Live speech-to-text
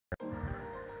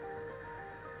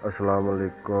अस्सलाम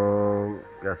वालेकुम।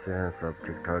 कैसे हैं? सब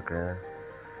ठीक ठाक हैं?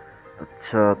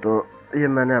 अच्छा, तो ये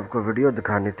मैंने आपको वीडियो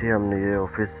दिखानी थी। हमने ये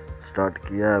ऑफिस स्टार्ट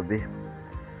किया है अभी।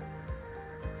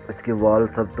 इसकी वॉल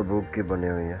सब तबूक की बनी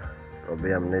हुई है, तो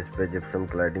अभी हमने इस पे जिप्सम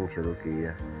क्लैडिंग शुरू की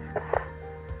है।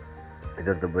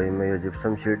 इधर दुबई में ये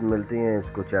जिप्सम शीट मिलती हैं,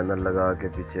 इसको चैनल लगा के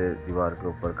पीछे दीवार के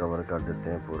ऊपर कवर कर देते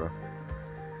हैं पूरा,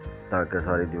 ताकि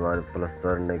सारी दीवार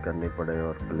प्लस्तर नहीं करनी पड़े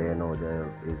और प्लेन हो जाए और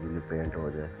इजीली पेंट हो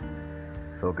जाए।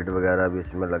 सॉकेट वगैरह भी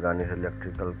इसमें लगानी है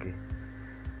इलेक्ट्रिकल की,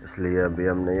 इसलिए अभी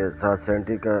हमने ये 7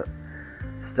 सेंटी का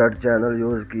स्टड चैनल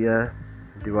यूज़ किया है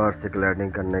दीवार से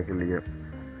क्लैडिंग करने के लिए।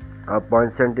 आप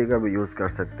 5 सेंटी का भी यूज़ कर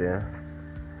सकते हैं।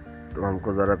 तो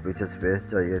हमको ज़रा पीछे स्पेस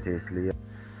चाहिए थी,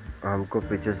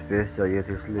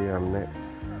 इसलिए हमने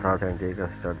 7 सेंटी का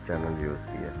स्टड चैनल यूज़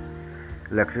किया।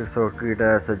 इलेक्ट्रिक सॉकेट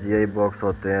है, ऐसे GI बॉक्स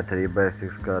होते हैं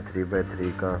 3x6 का,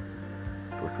 3x3 का,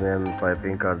 तो उसमें हम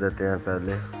पाइपिंग कर देते हैं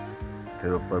पहले,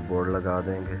 फिर ऊपर बोर्ड लगा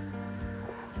देंगे,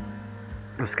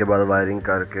 उसके बाद वायरिंग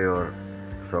करके और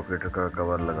सॉकेट का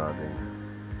कवर लगा देंगे।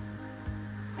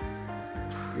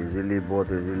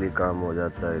 बहुत इजीली काम हो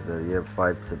जाता है। इधर ये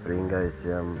पाइप स्प्रिंग है,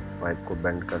 इससे हम पाइप को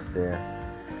बेंड करते हैं,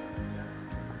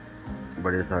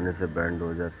 बड़ी आसानी से बेंड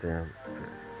हो जाते हैं।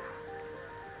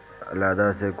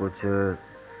 अलहदा से कुछ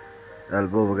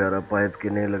एल्बो वगैरह पाइप की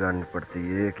नहीं लगानी पड़ती,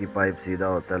 ये कि पाइप सीधा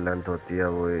होता है, लेंथ होती है,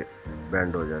 वो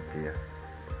बेंड हो जाती है।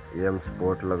 ये हम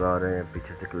सपोर्ट लगा रहे हैं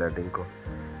पीछे से क्लैडिंग को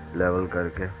लेवल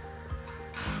करके।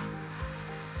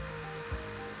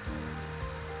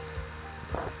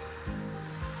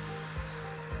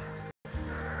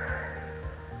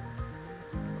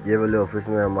 ये वाले ऑफिस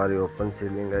में हमारी ओपन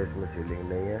सीलिंग है, इसमें सीलिंग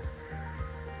नहीं है,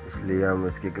 इसलिए हम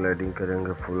इसकी क्लैडिंग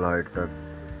करेंगे फुल हाइट तक।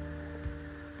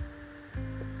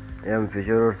 ये हम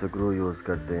फिशर और स्क्रू यूज़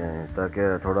करते हैं,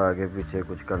 ताकि थोड़ा आगे पीछे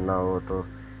कुछ करना हो तो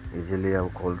इजीली हम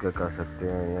खोल के कर सकते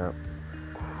हैं, या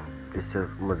इससे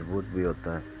मजबूत भी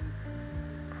होता है।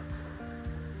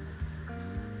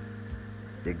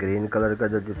 ये ग्रीन कलर का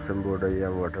जो जिप्सम बोर्ड है, ये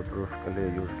हम वाटरप्रूफ के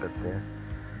लिए यूज़ करते हैं।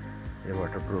 ये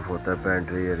वाटरप्रूफ होता है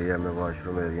पेंट्री एरिया में,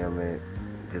 वॉशरूम एरिया में,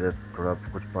 जिधर थोड़ा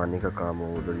कुछ पानी का काम हो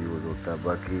उधर यूज़ होता है।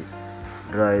 बाकी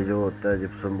ड्राई जो होता है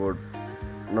जिप्सम बोर्ड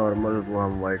नॉर्मल, वो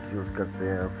हम वाइट यूज़ करते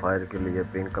हैं। फायर के लिए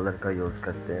पिंक कलर का यूज़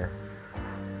करते हैं।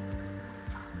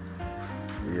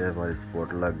 ये हमारी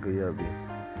स्पॉट लग गई है अभी।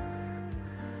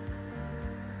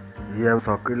 ये हम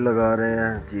सॉकेट लगा रहे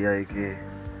हैं GI के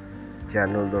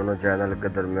चैनल, दोनों चैनल के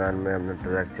दरमियान में हमने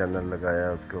डायरेक्ट चैनल लगाया,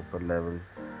 उसके ऊपर लेवल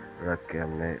रख के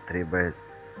हमने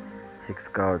 3x6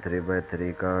 का और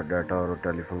 3x3 का डाटा और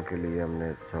टेलीफोन के लिए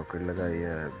हमने सॉकेट लगाई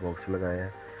है, बॉक्स लगाया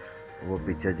है। वो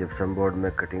पीछे जिप्सम बोर्ड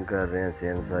में कटिंग कर रहे हैं,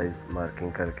 सेम साइज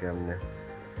मार्किंग करके हमने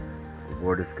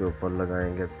बोर्ड इसके ऊपर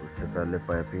लगाएंगे। उससे पहले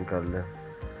पाइपिंग कर लें।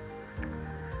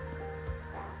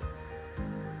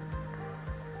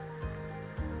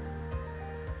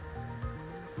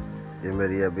 ये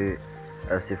मेरी अभी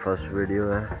ऐसी फर्स्ट वीडियो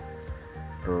है,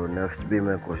 तो नेक्स्ट भी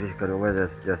मैं कोशिश करूँगा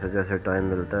जैसे जैसे टाइम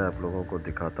मिलता है आप लोगों को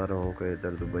दिखाता रहूँ कि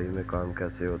इधर दुबई में काम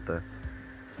कैसे होता है।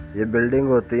 ये बिल्डिंग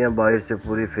होती हैं, बाहर से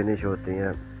पूरी फिनिश होती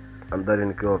हैं, अंदर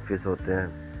इनके ऑफिस होते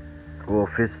हैं। वो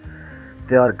ऑफिस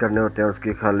तैयार करने होते हैं,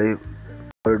 उसकी खाली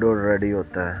कॉरिडोर रेडी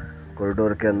होता है।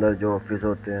 कॉरिडोर के अंदर जो ऑफिस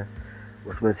होते हैं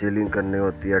उसमें सीलिंग करनी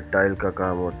होती है, टाइल का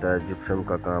काम होता है, जिप्सम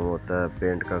का काम होता है,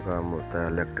 पेंट का काम होता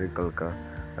है, इलेक्ट्रिकल का।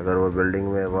 अगर वो बिल्डिंग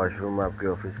में वॉशरूम आपके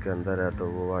ऑफिस के अंदर है तो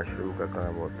वो वॉशरूम का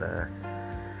काम होता है।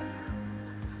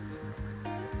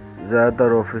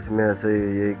 ज़्यादातर ऑफिस में ऐसे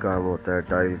यही काम होता है,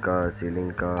 टाइल का,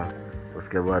 सीलिंग का।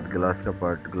 उसके बाद ग्लास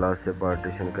से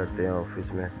पार्टीशन करते हैं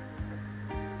ऑफिस में।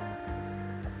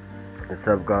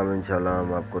 सब काम इंशाल्लाह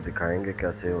हम आपको दिखाएंगे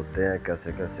कैसे होते हैं,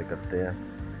 कैसे कैसे करते हैं।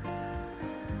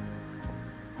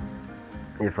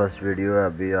 ये फर्स्ट वीडियो है,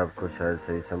 अभी आपको शायद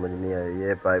सही समझ नहीं आई।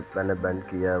 ये पाइप मैंने बेंड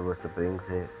किया है, वो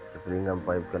स्प्रिंग हम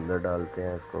पाइप के अंदर डालते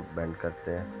हैं, उसको बेंड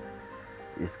करते हैं।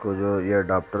 इसको जो ये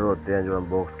अडाप्टर होते हैं जो हम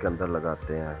बॉक्स के अंदर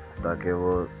लगाते हैं, ताकि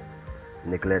वो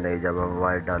निकले नहीं। जब हम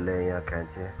वायर डालें या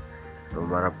खींचें तो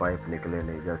हमारा पाइप निकले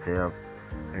नहीं। जैसे आप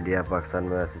इंडिया पाकिस्तान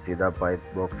में ऐसे सीधा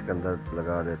पाइप बॉक्स के अंदर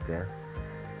लगा देते हैं,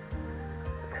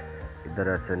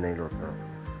 इधर ऐसे नहीं होता।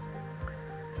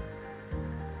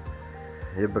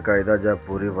 ये बाकायदा जब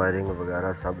पूरी वायरिंग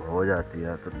वगैरह सब हो जाती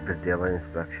है तो फिर जब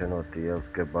इंस्पेक्शन होती है,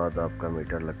 उसके बाद आपका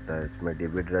मीटर लगता है। इसमें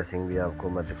डीबी ड्रेसिंग भी आपको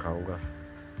मैं दिखाऊंगा।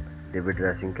 डीबी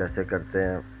ड्रेसिंग कैसे करते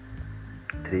हैं।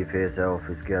 3 फेस है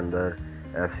ऑफिस के अंदर,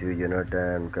 FCU यूनिट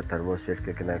है, उनका थर्मोस्टेट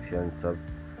के कनेक्शन सब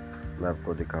मैं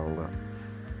आपको दिखाऊंगा।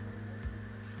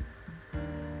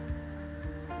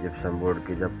 जिप्सम बोर्ड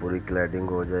की जब पूरी क्लैडिंग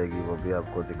हो जाएगी वो भी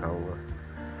आपको दिखाऊंगा।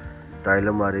 टाइल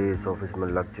हमारी इस ऑफिस में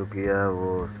लग चुकी है, वो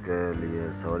उसके लिए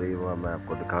सॉरी हुआ, मैं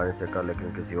आपको दिखा नहीं सका,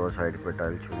 लेकिन किसी और साइड पे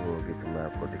टाइल शुरू होगी तो मैं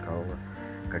आपको दिखाऊंगा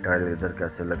कि टाइल इधर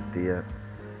कैसे लगती है,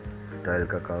 टाइल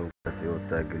का काम कैसे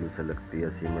होता है। ग्लू से लगती है,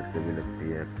 सीमेंट से भी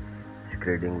लगती है,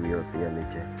 स्क्रेडिंग भी होती है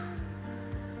नीचे।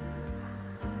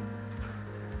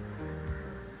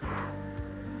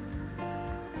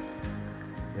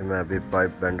 ये मैं अभी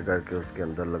पाइप बेंड करके उसके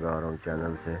अंदर लगा रहा हूँ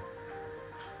चैनल से।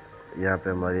 यहाँ पे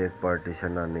हमारी एक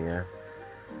पार्टीशन आनी है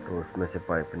तो उसमें से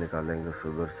पाइप निकालेंगे,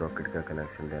 शुगर सॉकेट का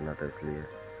कनेक्शन देना था इसलिए।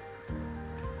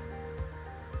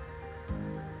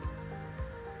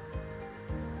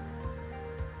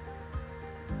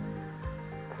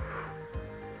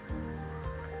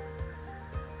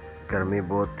 गर्मी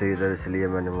बहुत थी इधर, इसलिए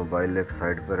मैंने मोबाइल एक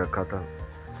साइड पे रखा था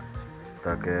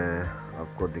ताकि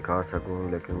आपको दिखा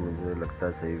सकूं, लेकिन मुझे लगता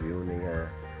है सही व्यू नहीं आया।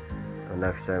 तो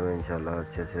नेक्स्ट टाइम इंशाल्लाह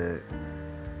अच्छे से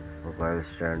मोबाइल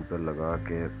स्टैंड पर लगा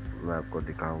के मैं आपको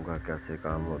दिखाऊंगा कैसे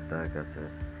काम होता है, कैसे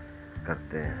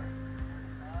करते हैं।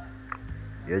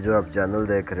 ये जो आप चैनल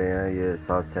देख रहे हैं ये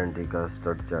 7 सेंटी का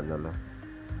स्टड चैनल है,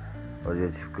 और ये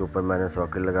जिसके ऊपर मैंने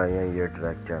सॉकेट लगाई है ये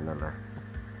ट्रैक चैनल है।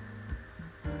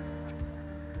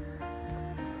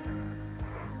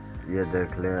 ये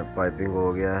देख लें पाइपिंग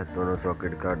हो गया है दोनों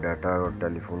सॉकेट का, डाटा और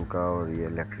टेलीफोन का, और ये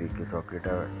इलेक्ट्रिक की सॉकेट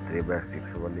है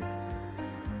 3x6 वाली।